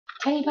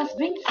Telebuzz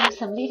brings you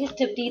some latest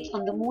updates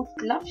on the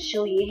most loved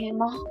show Yeh Hai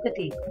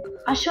Mohabbatein.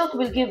 Ashok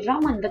will give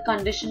Raman the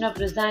condition of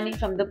resigning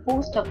from the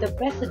post of the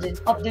president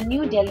of the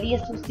New Delhi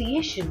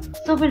Association.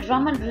 So will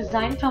Raman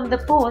resign from the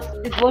post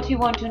is what you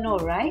want to know,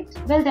 right?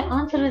 Well, the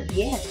answer is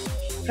yes.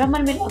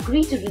 Raman will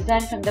agree to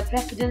resign from the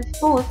president's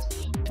post,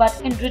 but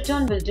in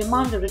return will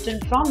demand a written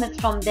promise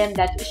from them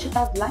that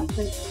Ishita's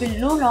license will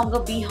no longer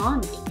be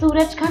harmed.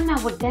 Suraj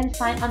Khanna would then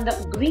sign on the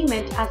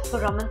agreement as per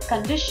Raman's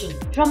condition.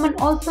 Raman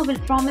also will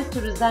promise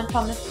to resign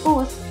from his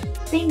post,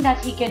 saying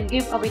that he can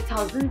give away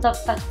thousands of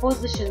such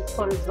positions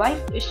for his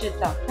wife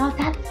Ishita. Now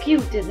that's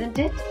cute, isn't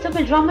it? So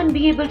will Raman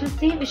be able to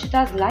save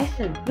Ishita's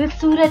license? Will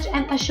Suraj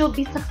and Ashok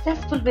be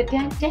successful with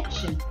their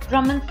intention?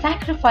 Raman's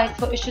sacrifice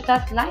for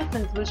Ishita's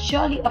license will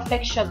surely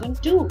affect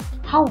Shagun too.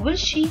 How will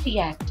she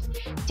react?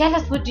 Tell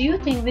us what do you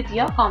think with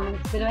your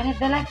comments below and hit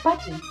the like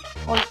button.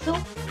 Also,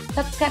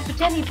 subscribe to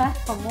Telebuzz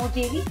for more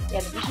daily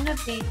television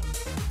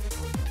updates.